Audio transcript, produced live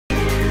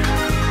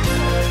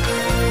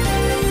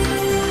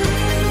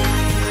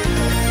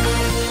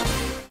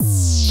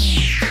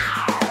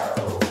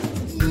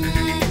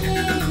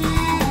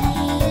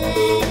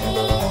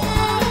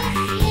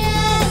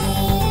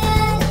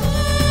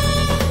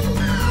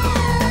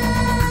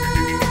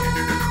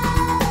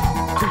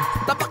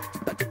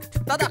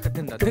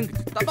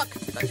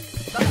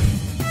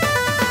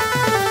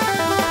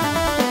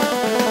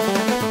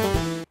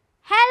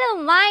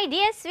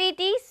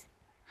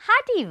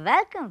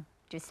welcome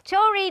to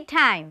story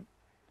time.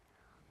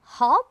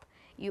 Hope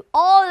you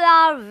all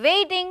are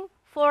waiting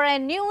for a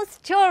new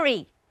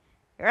story,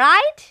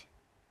 right?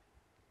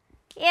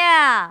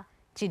 Yeah,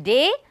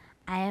 today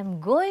I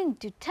am going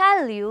to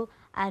tell you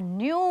a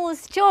new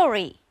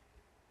story.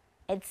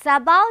 It's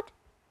about,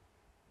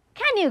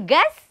 can you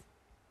guess?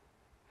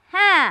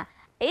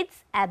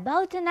 It's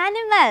about an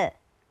animal.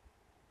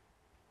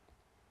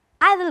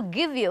 I will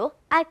give you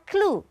a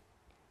clue.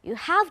 You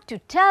have to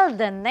tell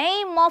the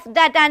name of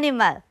that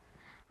animal.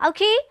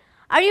 Okay,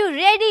 are you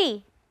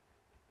ready?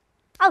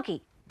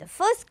 Okay, the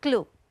first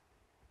clue.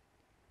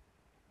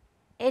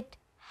 It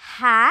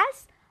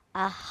has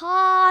a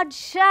hard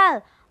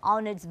shell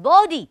on its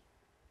body.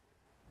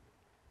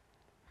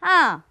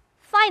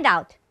 Find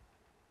out.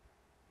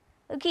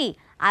 Okay,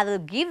 I will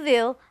give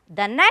you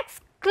the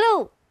next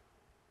clue.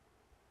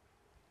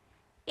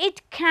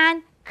 It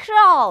can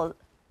crawl.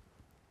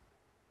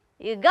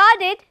 You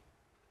got it?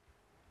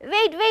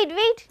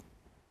 Wait.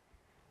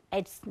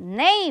 Its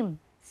name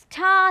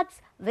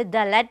starts with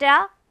the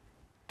letter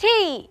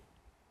T.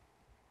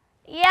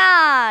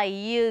 Yeah,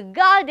 you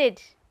got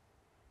it.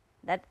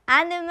 That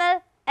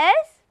animal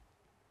is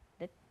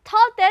the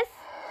tortoise.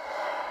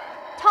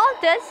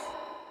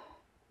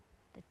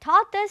 The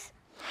tortoise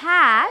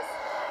has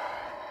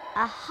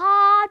a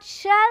hard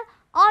shell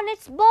on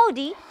its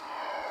body.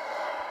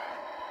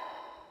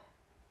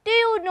 Do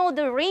you know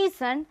the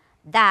reason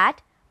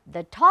that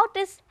the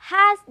tortoise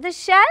has the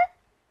shell?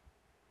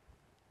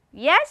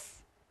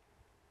 Yes?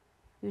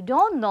 You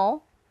don't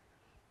know?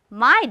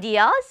 My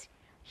dears,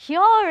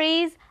 here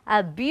is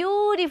a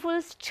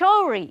beautiful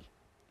story.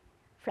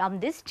 From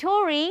this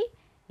story,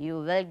 you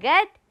will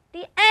get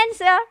the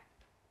answer.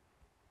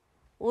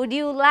 Would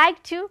you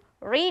like to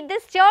read the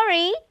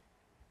story?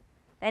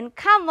 Then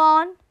come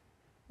on,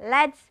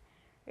 let's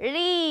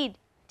read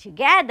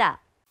together.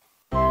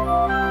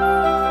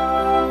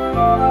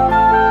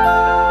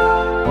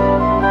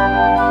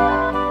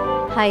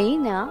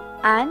 Hyena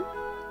and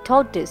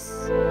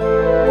Tortoise.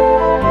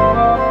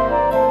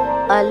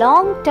 A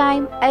long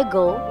time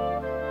ago,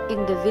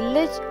 in the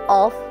village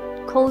of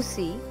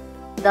Kosi,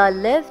 there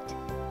lived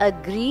a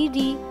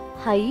greedy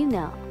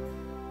hyena.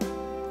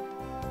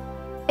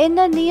 In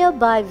a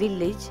nearby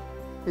village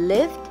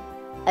lived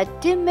a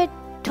timid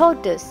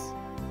tortoise.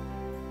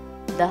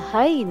 The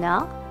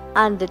hyena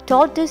and the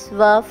tortoise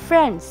were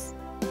friends.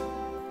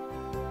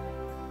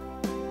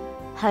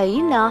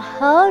 Hyena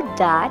heard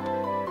that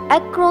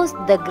across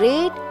the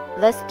great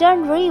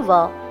western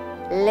river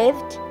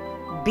lived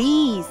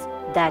bees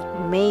that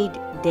made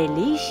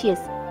delicious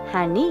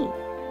honey.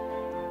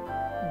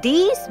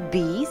 These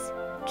bees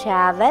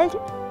travelled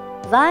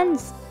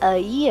once a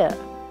year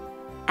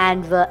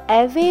and were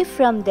away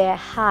from their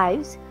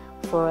hives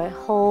for a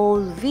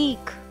whole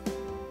week.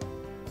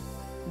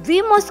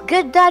 We must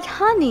get that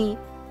honey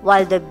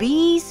while the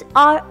bees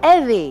are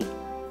away,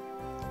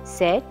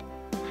 said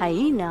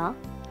Hyena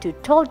to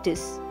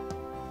Tortoise.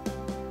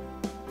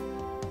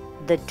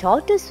 The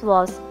tortoise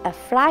was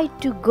afraid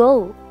to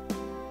go,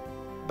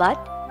 but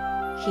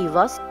he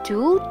was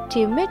too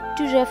timid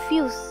to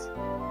refuse.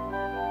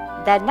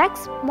 The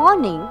next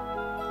morning,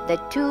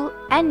 the two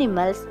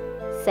animals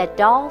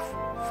set off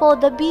for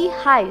the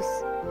beehives.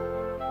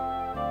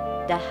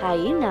 The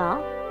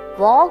hyena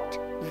walked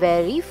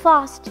very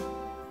fast,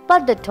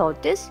 but the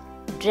tortoise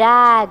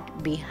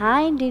dragged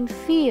behind in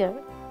fear.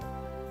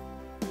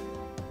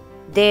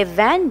 They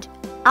went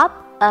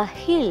up a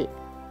hill,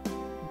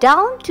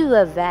 down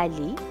to a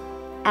valley,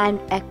 and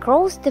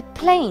across the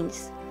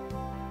plains.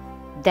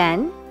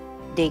 Then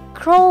they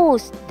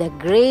crossed the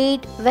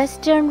great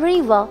western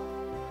river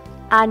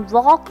and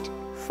walked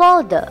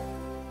further.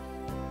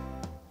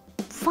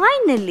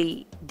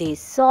 Finally, they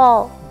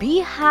saw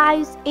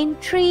beehives in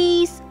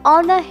trees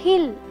on a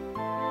hill.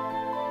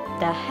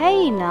 The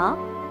hyena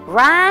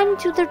ran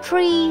to the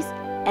trees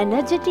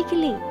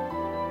energetically.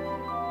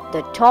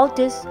 The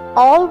tortoise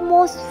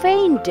almost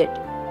fainted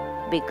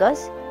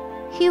because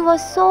he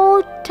was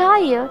so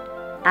tired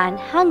and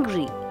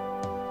hungry.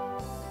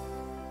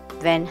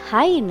 When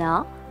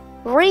Hyena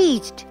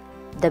reached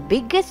the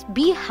biggest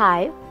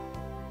beehive,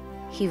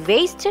 he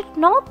wasted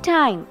no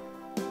time.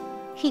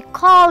 He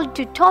called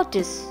to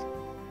Tortoise,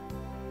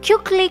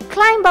 "Quickly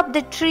climb up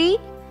the tree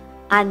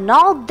and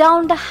knock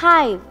down the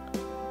hive."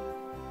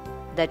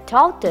 The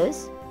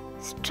tortoise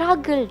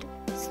struggled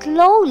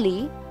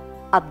slowly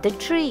up the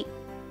tree.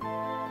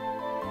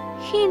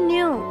 He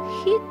knew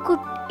he could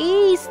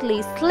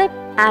easily slip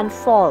and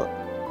fall.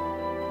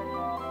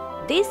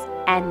 This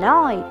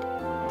annoyed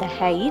the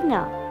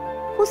hyena,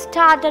 who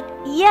started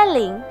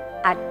yelling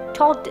at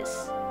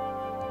Tortoise.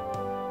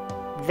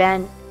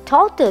 When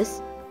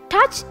Tortoise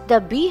touched the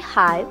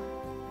beehive,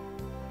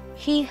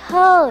 he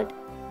heard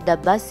the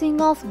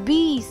buzzing of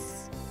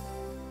bees.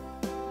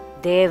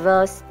 They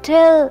were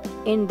still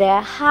in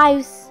their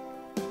hives.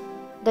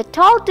 The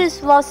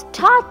tortoise was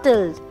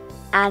startled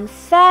and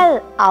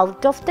fell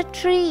out of the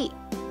tree.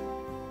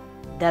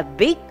 The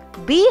big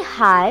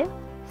beehive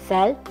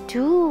fell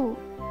too.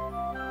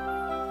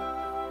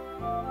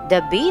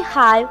 The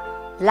beehive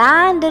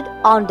landed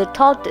on the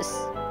tortoise.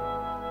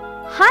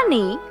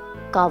 Honey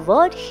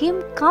covered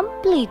him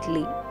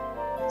completely,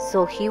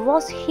 so he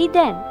was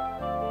hidden.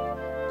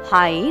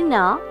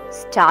 Hyena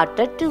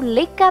started to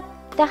lick up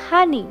the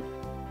honey.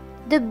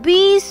 The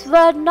bees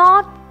were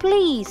not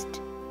pleased.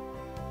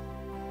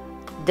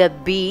 The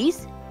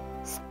bees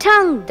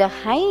stung the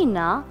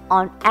hyena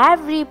on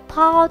every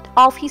part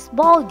of his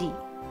body.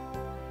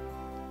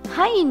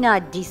 Hyena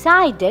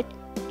decided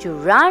to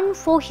run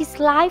for his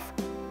life,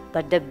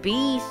 but the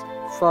bees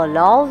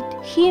followed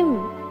him.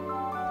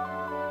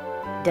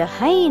 The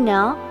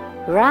hyena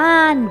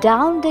ran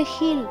down the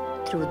hill,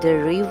 through the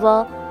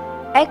river,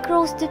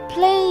 across the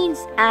plains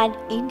and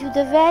into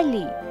the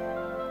valley.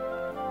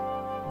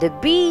 The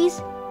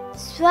bees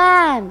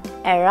swarmed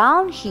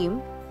around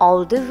him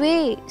all the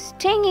way,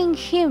 stinging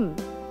him.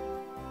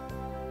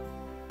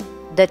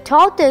 The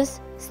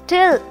tortoise,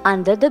 still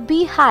under the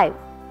beehive,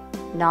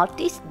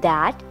 noticed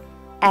that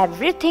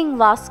everything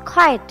was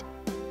quiet.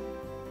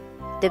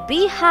 The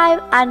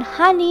beehive and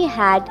honey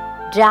had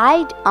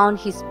dried on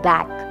his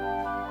back.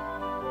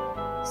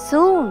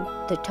 Soon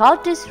the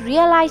tortoise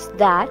realized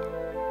that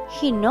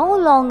he no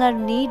longer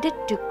needed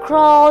to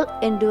crawl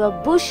into a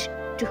bush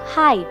to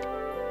hide.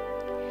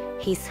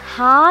 His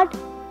hard,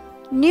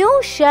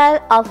 new shell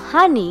of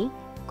honey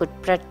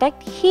could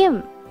protect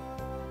him.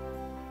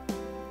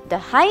 The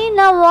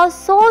hyena was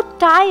so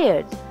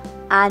tired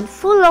and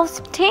full of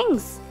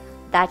stings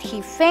that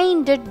he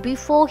fainted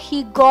before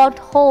he got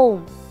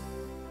home.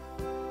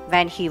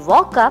 When he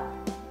woke up,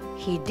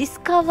 he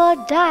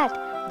discovered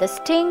that the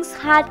stings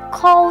had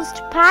caused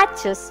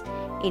patches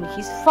in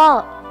his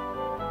fur.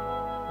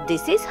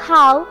 This is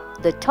how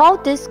the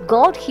tortoise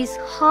got his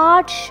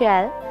hard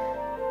shell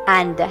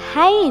and the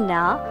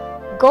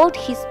hyena got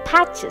his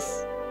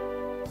patches.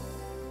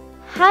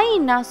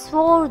 Hyena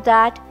swore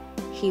that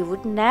he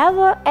would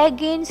never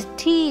again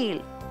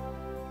steal.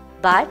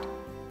 But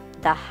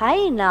the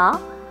hyena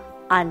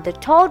and the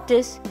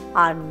tortoise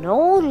are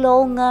no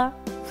longer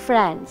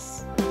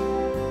friends.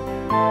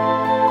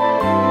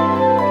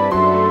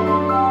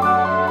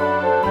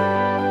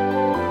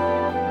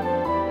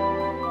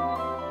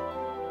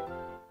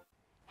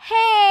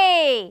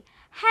 Hey!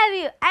 Have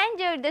you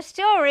enjoyed the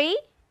story?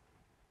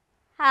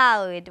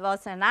 Oh, it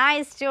was a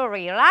nice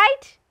story,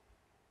 right?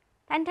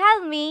 And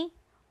tell me,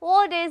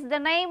 what is the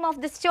name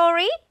of the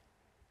story?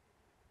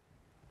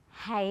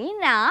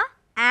 Hyena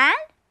and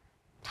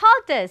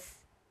Tortoise.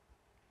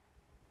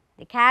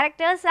 The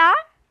characters are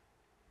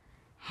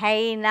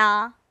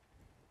Hyena,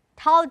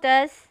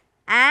 Tortoise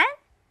and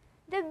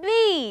the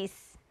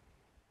bees.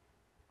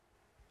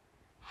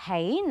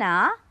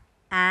 Hyena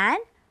and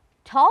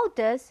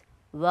Tortoise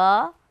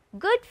were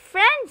good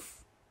friends.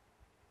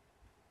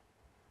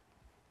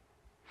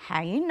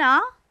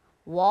 Hyena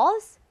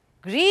was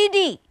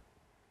greedy,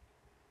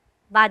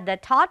 but the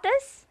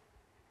tortoise,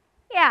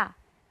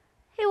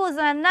 he was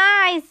a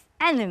nice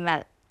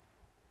animal.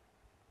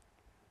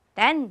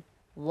 Then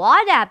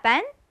what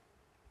happened?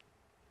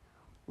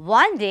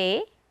 One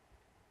day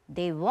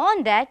they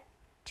wanted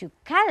to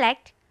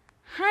collect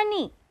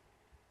honey.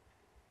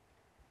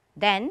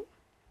 Then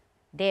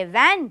they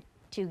went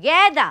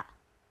together.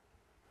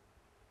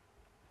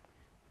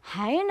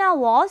 Hyena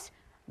was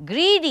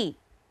greedy.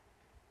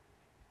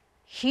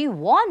 He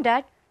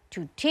wanted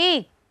to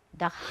take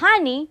the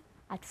honey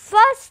at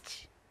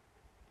first.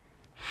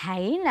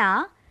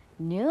 Hyena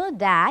knew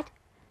that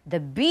the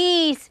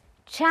bees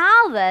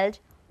traveled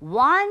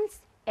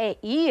once a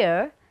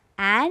year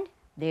and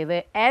they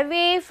were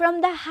away from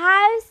the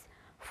house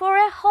for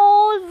a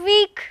whole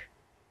week.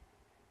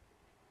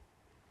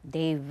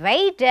 They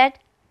waited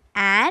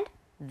and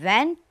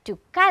went to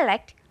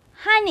collect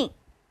honey.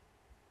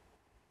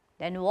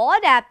 Then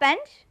what happened?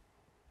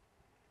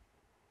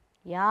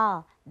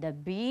 The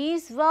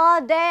bees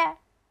were there,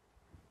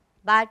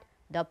 but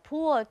the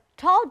poor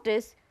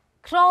tortoise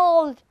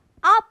crawled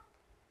up.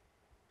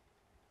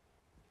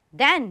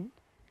 Then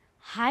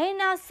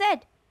Hyena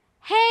said,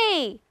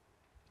 "Hey,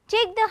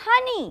 take the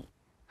honey.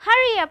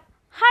 Hurry up,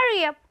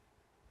 hurry up."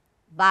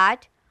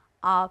 But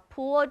our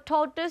poor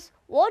tortoise,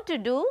 what to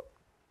do?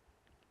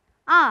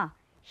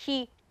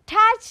 He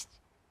touched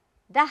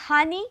the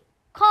honey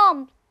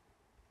comb.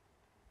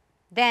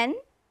 Then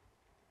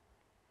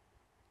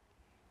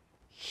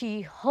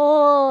he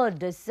heard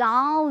the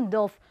sound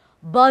of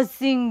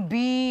buzzing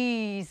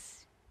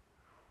bees.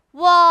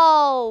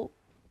 Whoa!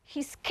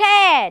 He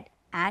scared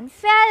and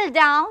fell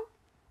down.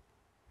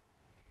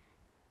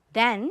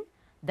 Then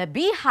the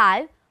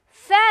beehive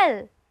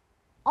fell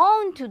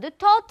onto the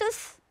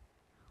tortoise.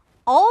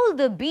 All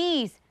the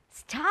bees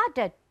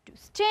started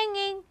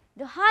stinging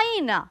the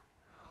hyena.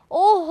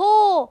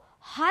 Oh,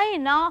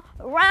 hyena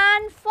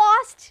ran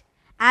fast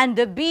and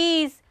the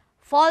bees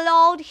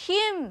followed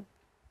him.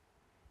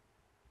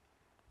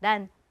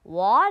 Then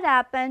what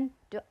happened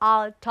to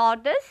our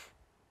tortoise?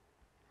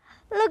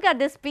 Look at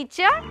this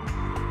picture.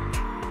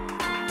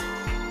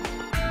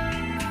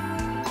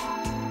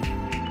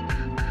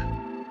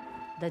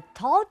 The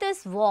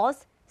tortoise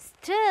was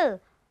still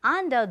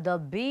under the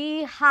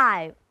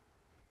beehive.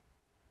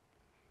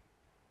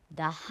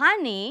 the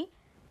honey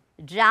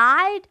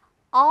dried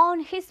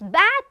on his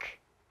back,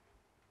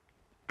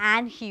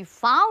 and he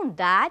found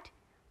that,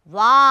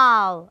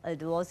 wow,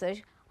 it was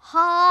a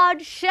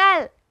hard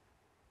shell.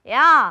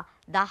 Yeah,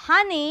 the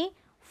honey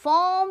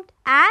formed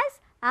as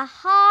a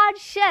hard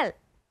shell.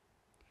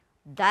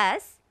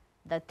 Thus,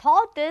 the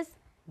tortoise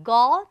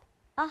got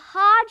a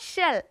hard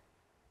shell.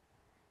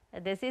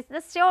 This is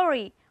the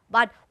story.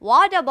 But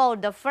what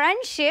about the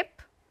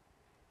friendship?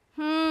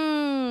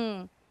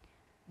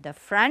 The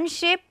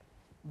friendship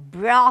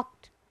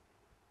broke.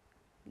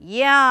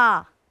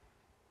 Yeah.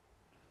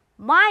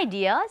 My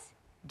dears,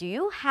 do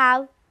you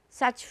have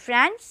such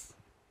friends?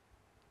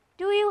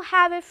 Do you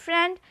have a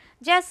friend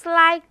just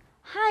like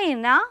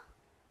Hyena?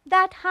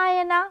 That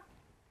Hyena?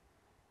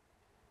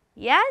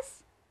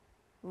 Yes?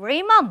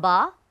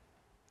 Remember,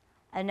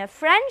 in a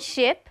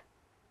friendship,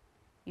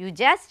 you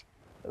just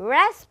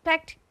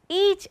respect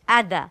each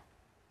other.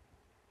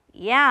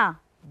 Yeah,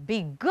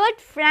 be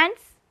good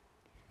friends.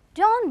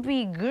 Don't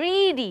be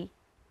greedy.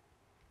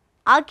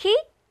 Okay?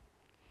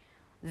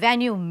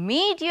 When you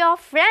meet your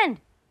friend,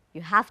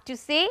 you have to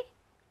say,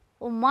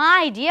 "Oh,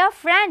 my dear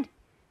friend,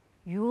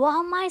 you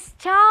are my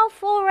star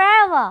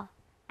forever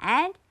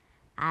and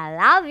I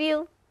love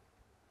you."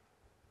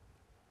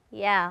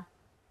 Yeah,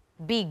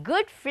 be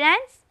good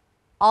friends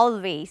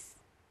always.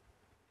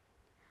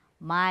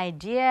 My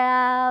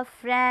dear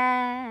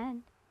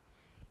friend,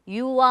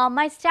 you are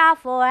my star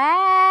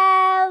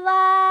forever.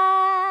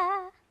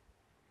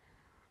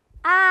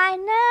 I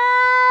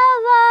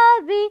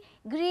never be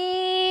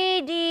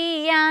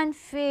greedy and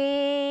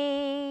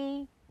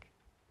fake.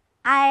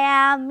 I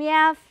am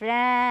your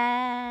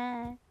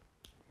friend.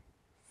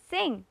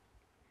 Sing.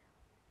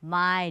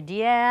 My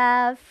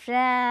dear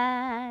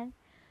friend,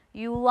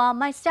 you are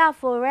my star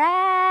forever.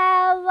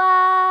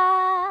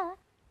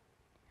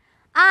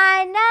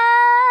 I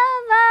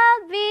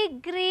never be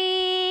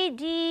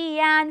greedy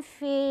and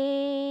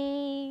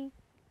fake.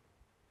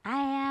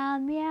 I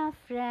am your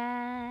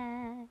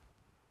friend.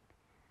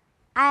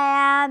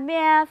 I am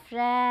your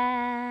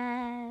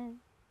friend.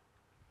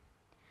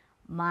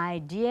 My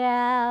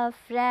dear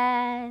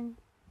friend,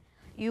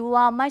 you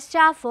are my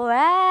star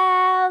forever.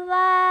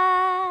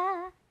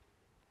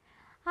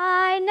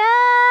 I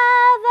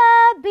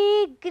never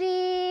be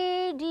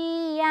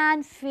greedy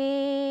and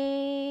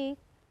fake.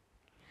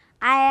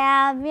 I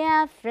am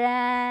your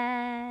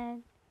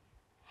friend.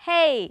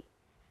 Hey,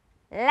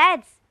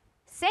 let's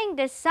sing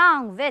the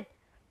song with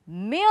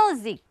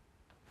music.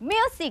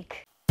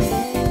 Music.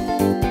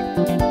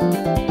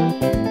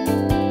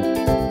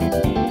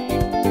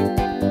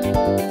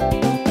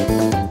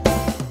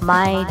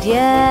 My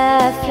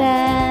dear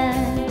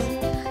friend,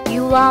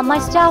 you are my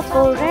star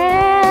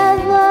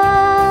forever.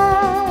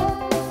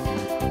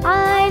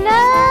 I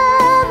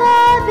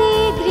never be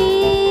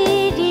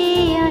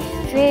greedy and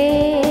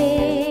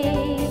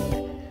fake.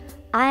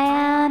 I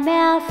am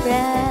your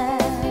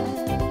friend.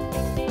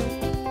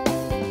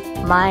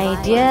 My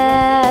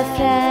dear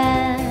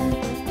friend,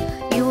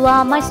 you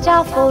are my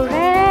star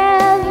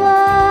forever.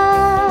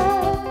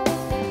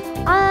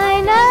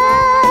 I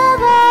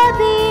never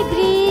be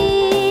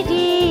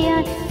greedy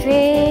and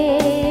fake.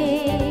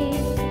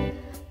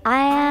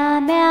 I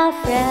am your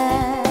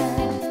friend.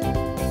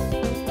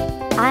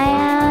 I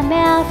am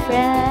your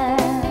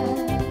friend.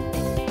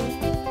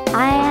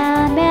 I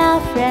am your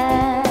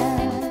friend.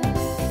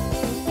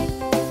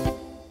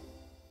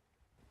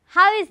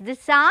 How is the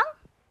song?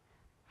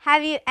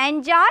 Have you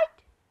enjoyed?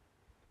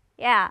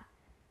 Yeah.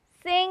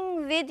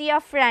 Sing with your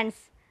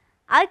friends.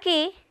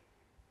 Okay.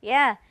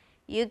 Yeah.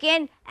 You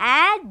can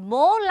add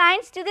more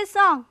lines to the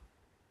song.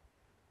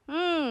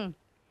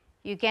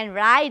 You can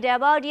write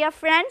about your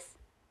friends.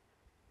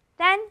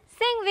 Then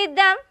sing with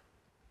them.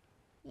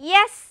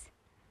 Yes.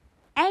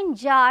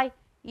 Enjoy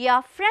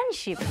your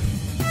friendship.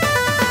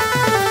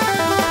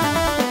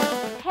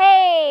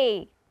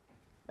 Hey,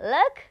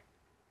 look,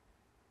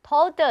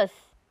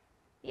 Tortoise.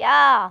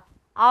 Yeah,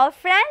 our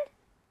friend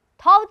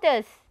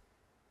Tortoise.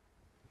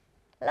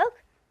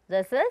 Look,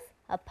 this is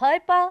a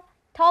purple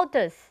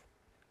tortoise.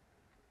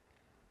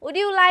 Would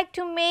you like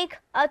to make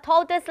a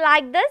tortoise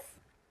like this?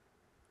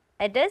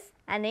 It is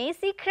an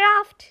easy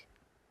craft.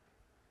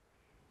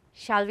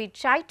 Shall we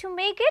try to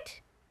make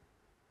it?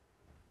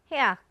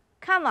 Here,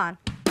 come on.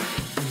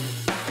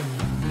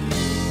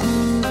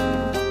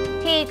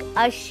 Take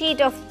a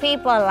sheet of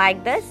paper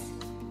like this.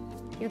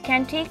 You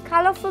can take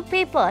colorful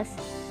papers.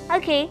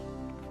 Okay.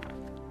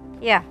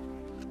 Yeah.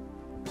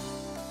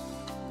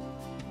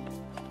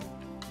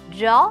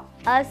 Draw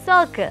a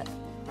circle.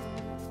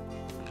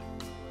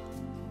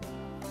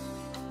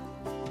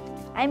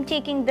 I am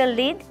taking the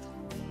lid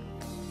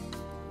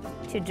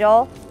to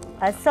draw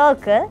a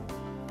circle.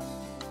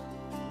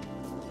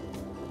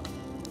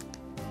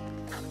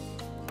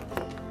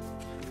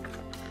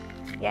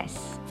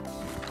 Yes.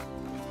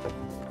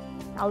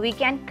 Now we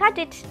can cut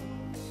it.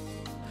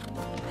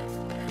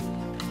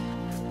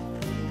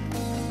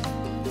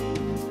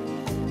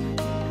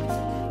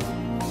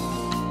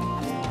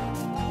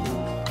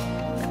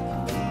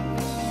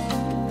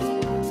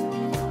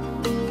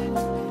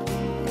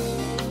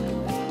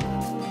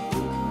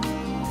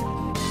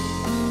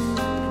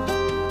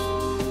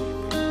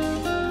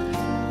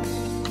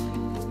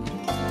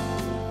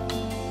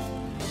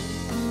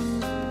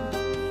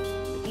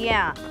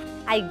 Yeah,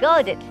 I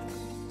got it.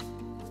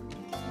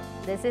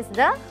 This is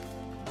the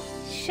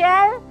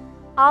shell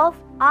of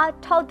our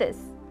tortoise.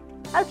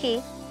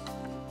 Okay.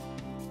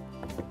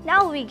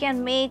 Now we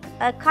can make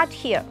a cut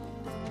here.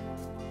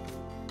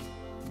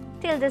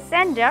 Till the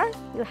center,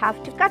 you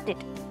have to cut it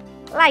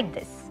like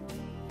this.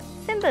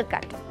 Simple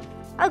cut.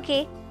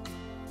 Okay.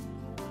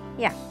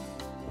 Yeah.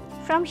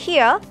 From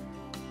here,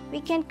 we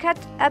can cut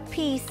a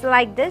piece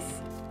like this.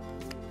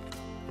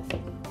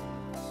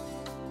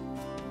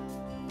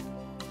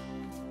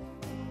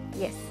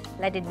 Yes,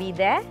 let it be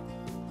there.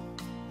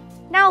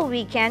 Now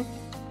we can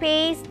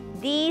paste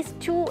these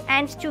two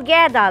ends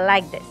together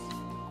like this.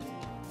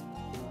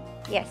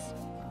 Yes.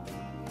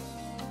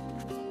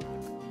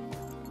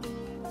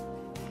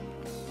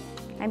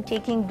 I'm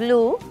taking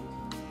glue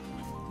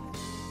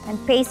and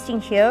pasting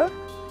here.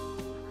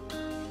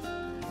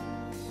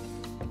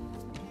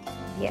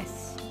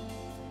 Yes.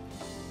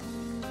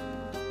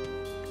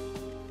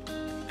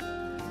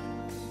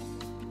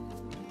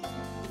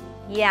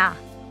 Yeah.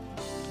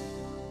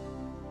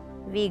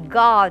 We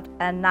got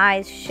a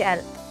nice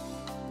shell.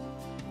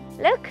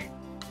 Look.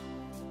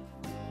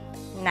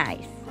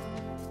 Nice.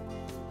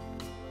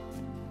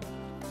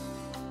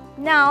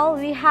 Now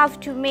we have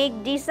to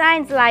make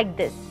designs like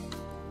this.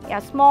 Yeah,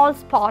 small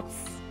spots.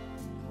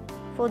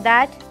 For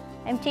that,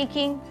 I'm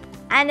taking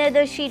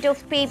another sheet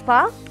of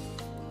paper.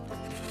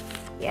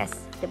 Yes,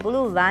 the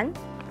blue one.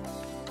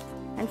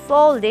 And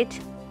fold it.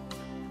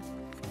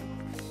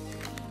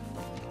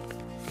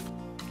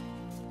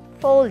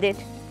 Fold it.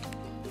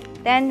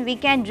 Then we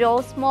can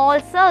draw small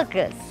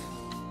circles.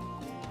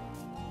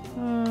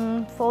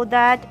 For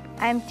that,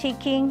 I'm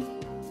taking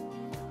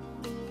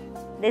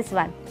this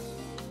one,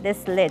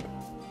 this lid.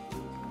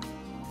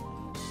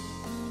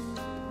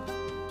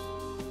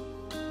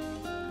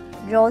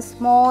 Draw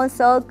small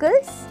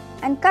circles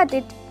and cut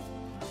it.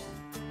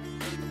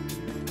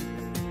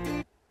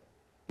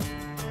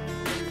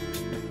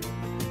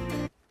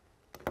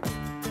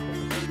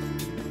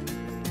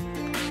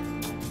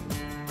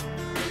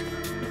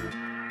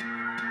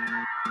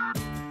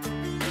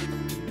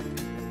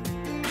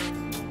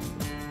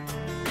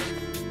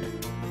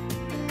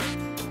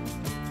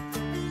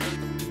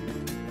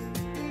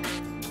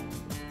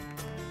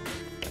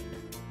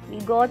 We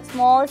got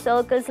small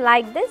circles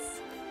like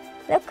this.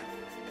 Look.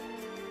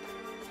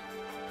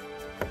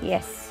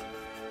 Yes.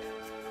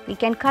 We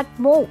can cut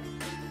more.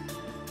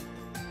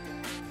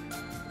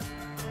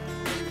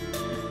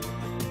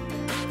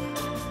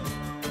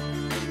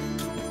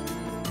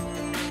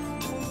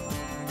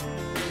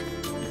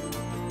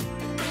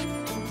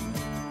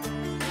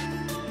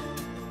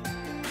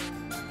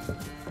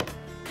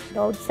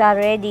 Dots are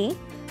ready.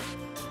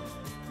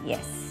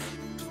 Yes.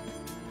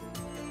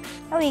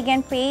 Now we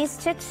can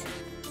paste it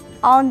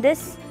on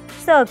this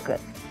circle.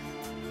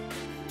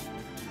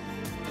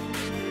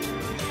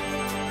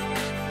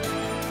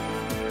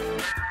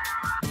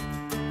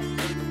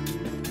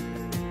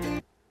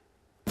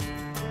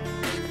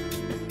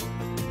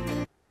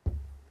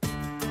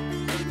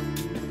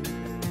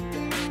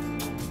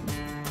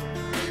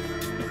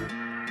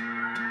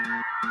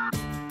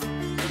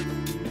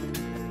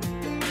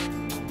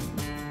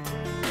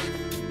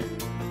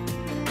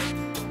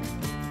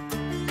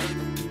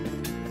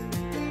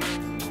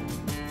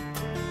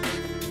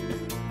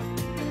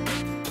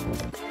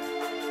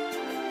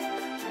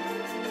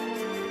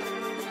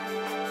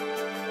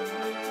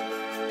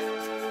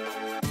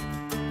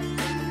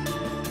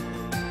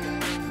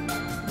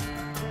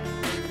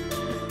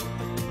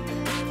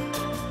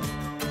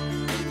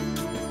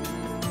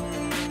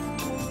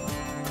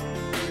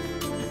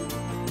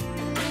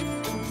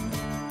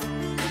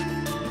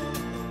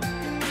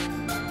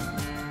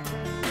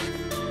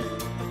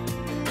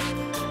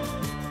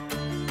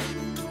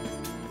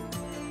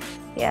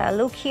 Yeah,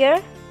 look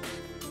here.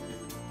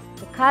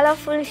 The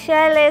colorful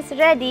shell is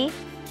ready.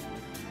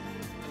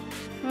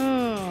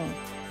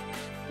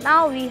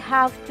 Now we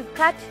have to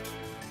cut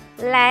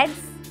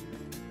legs,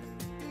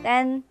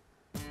 then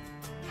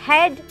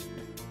head,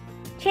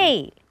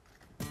 tail.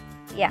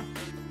 Yeah.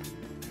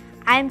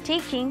 I'm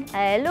taking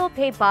a yellow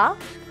paper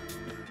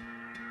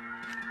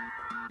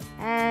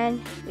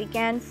and we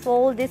can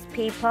fold this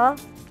paper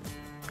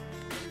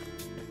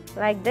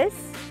like this.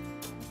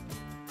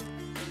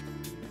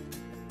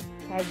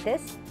 Like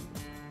this.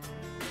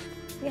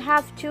 We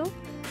have to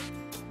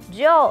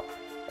draw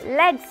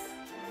legs.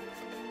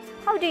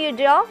 How do you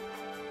draw?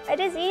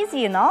 It is easy,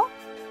 you know.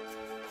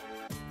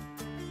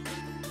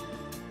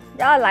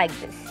 Draw like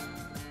this.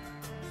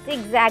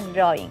 Zigzag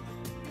drawing.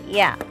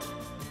 Yeah.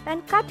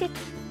 Then cut it.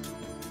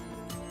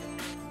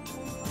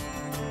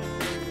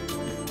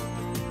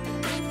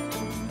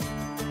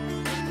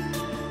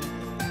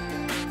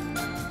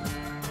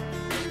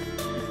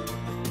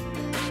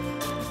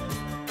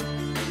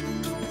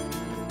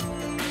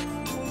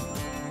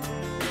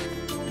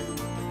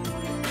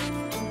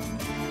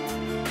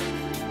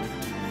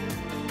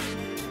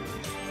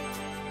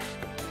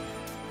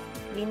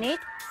 We need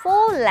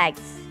 4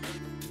 legs.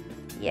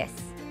 Yes,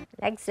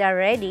 legs are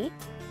ready.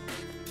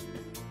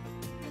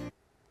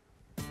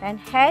 Then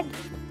head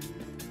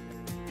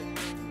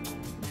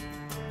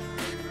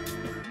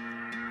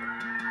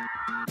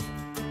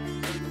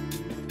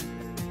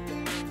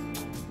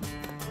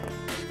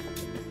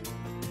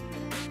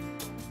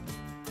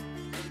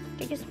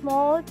Take a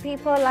small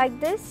paper like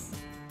this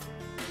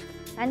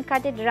and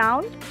cut it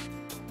round.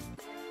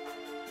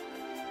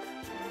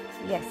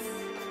 Yes.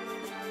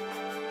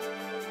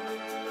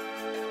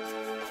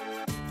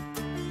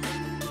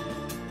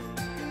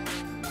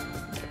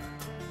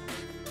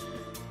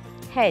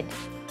 Head.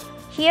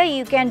 Here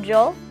you can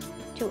draw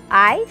 2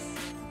 eyes.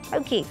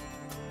 Okay.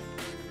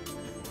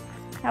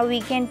 Now we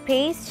can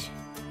paste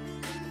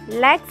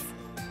legs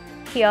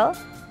here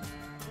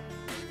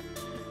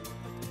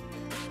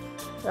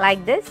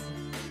like this.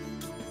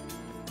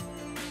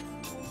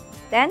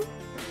 Then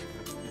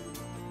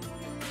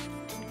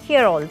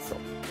here also.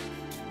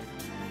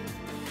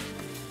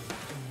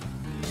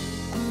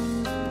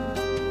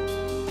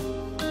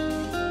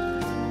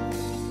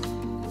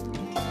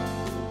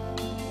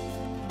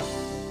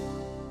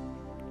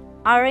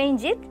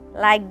 Arrange it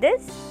like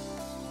this.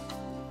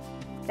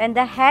 Then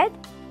the head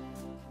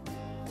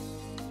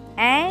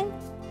and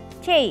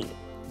tail.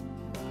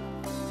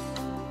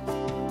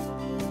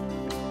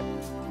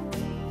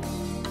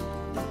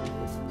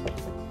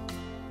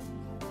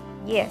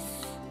 Yes.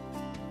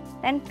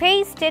 Then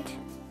paste it.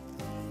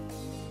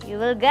 You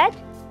will get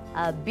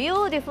a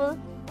beautiful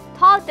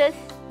tortoise.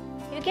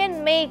 You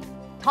can make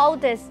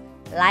tortoise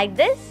like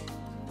this.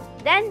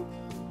 Then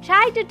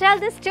try to tell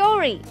the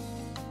story.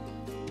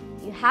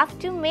 You have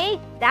to make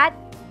that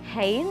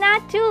hyena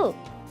too.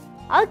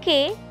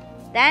 Okay,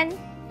 then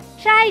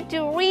try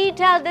to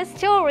retell the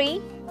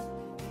story.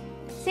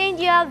 Send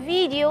your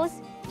videos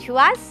to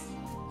us.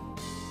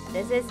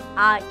 This is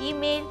our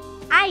email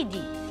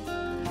ID.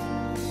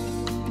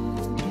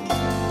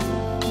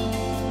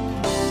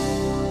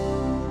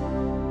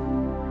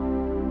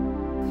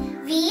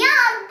 We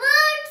are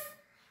birds.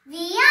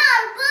 We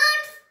are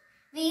birds.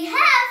 We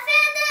have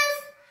feathers.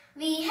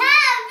 We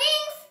have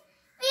wings.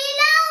 We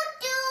love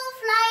to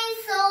fly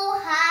so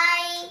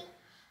high.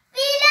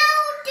 We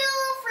love to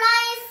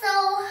fly so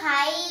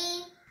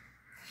high.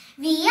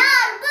 We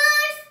are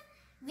birds.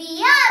 We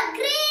are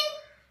green.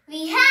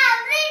 We have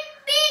red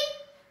beak.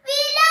 We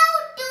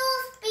love to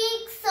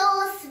speak so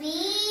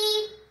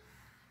sweet.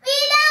 We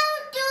love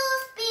to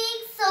speak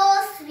so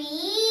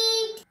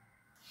sweet.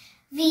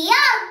 We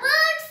are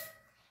birds.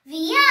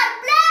 We are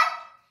black.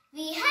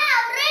 We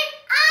have red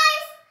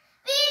eyes.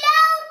 We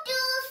love to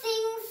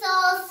sing so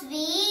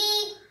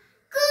sweet.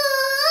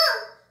 Coo,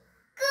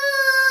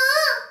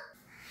 coo.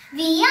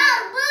 We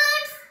are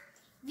birds.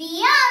 We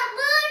are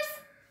birds.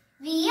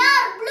 We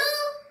are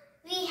blue.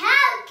 We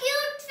have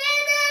cute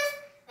feathers.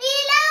 We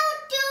love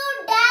to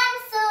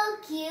dance so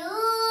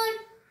cute.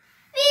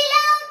 We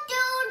love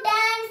to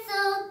dance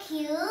so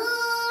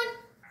cute.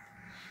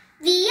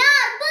 We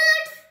are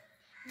birds.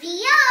 We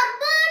are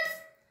birds.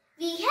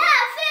 We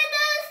have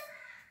feathers.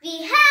 We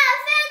have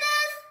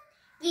feathers.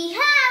 We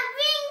have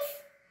wings.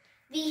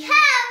 We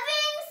have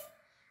wings.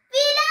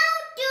 We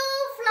love to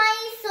fly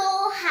so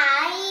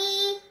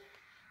high.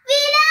 We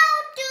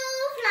love to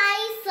fly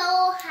so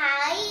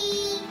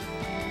high.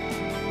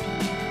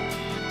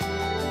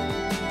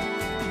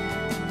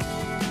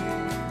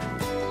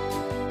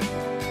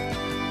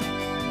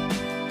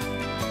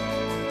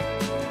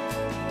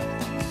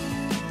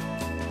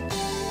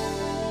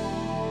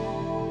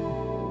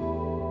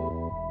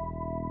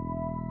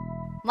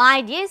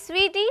 My dear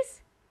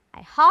sweeties,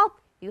 I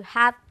hope you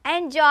have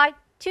enjoyed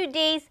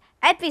today's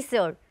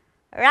episode,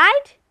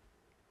 right?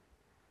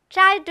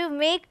 Try to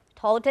make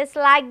tortoise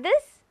like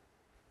this.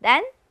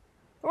 Then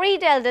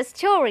retell the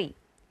story.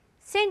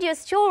 Send your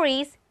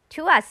stories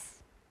to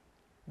us.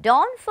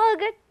 Don't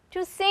forget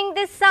to sing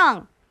this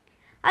song.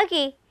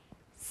 Okay,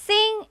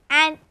 sing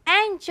and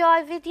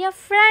enjoy with your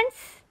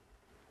friends.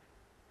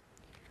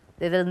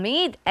 We will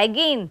meet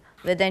again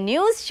with a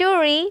new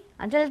story.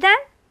 Until then,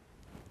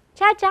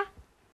 cha-cha.